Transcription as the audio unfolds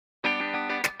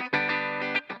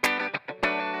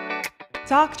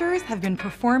Doctors have been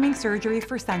performing surgery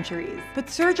for centuries, but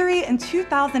surgery in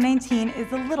 2019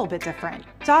 is a little bit different.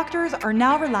 Doctors are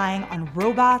now relying on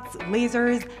robots,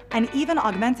 lasers, and even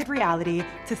augmented reality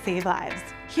to save lives.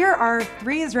 Here are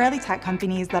 3 Israeli tech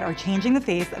companies that are changing the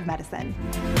face of medicine.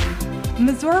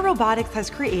 Mazor Robotics has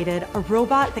created a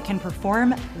robot that can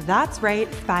perform, that's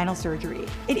right, spinal surgery.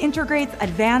 It integrates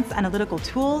advanced analytical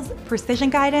tools, precision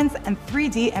guidance, and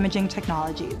 3D imaging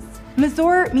technologies.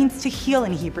 Mazor means to heal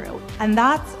in Hebrew, and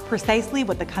that's precisely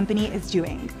what the company is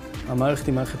doing. המערכת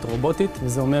היא מערכת רובוטית,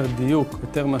 וזה אומר דיוק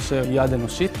יותר מאשר יד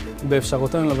אנושית.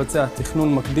 באפשרותנו לבצע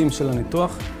תכנון מקדים של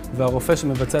הניתוח, והרופא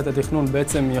שמבצע את התכנון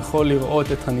בעצם יכול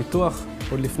לראות את הניתוח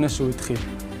עוד לפני שהוא התחיל.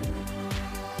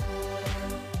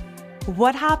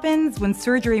 What happens when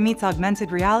surgery meets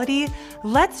augmented reality?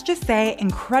 Let's just say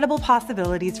incredible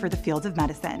possibilities for the field of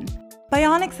medicine.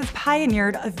 Bionics has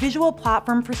pioneered a visual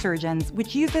platform for surgeons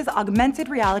which uses augmented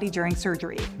reality during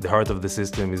surgery. The heart of the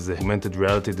system is the augmented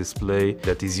reality display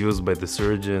that is used by the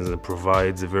surgeons and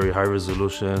provides a very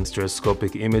high-resolution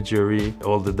stereoscopic imagery.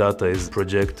 All the data is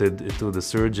projected to the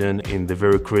surgeon in the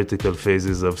very critical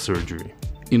phases of surgery.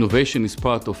 Innovation is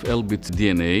part of Elbit's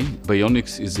DNA.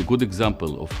 Bionics is a good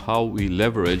example of how we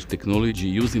leverage technology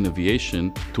used in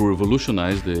aviation to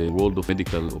revolutionize the world of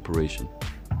medical operation.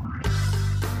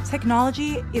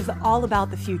 Technology is all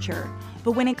about the future,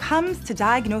 but when it comes to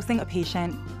diagnosing a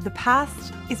patient, the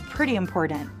past is pretty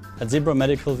important. At Zebra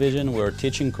Medical Vision, we're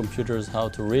teaching computers how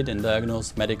to read and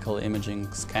diagnose medical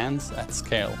imaging scans at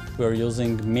scale. We're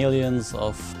using millions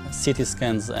of CT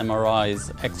scans, MRIs,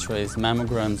 X-rays,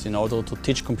 mammograms in order to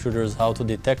teach computers how to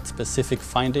detect specific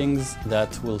findings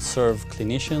that will serve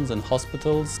clinicians and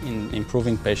hospitals in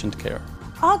improving patient care.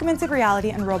 Augmented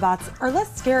reality and robots are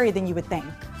less scary than you would think.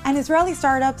 And Israeli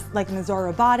startups like Mazor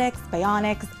Robotics,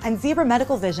 Bionics, and Zebra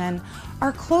Medical Vision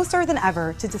are closer than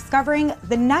ever to discovering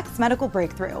the next medical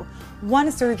breakthrough,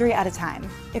 one surgery at a time.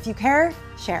 If you care,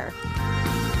 share.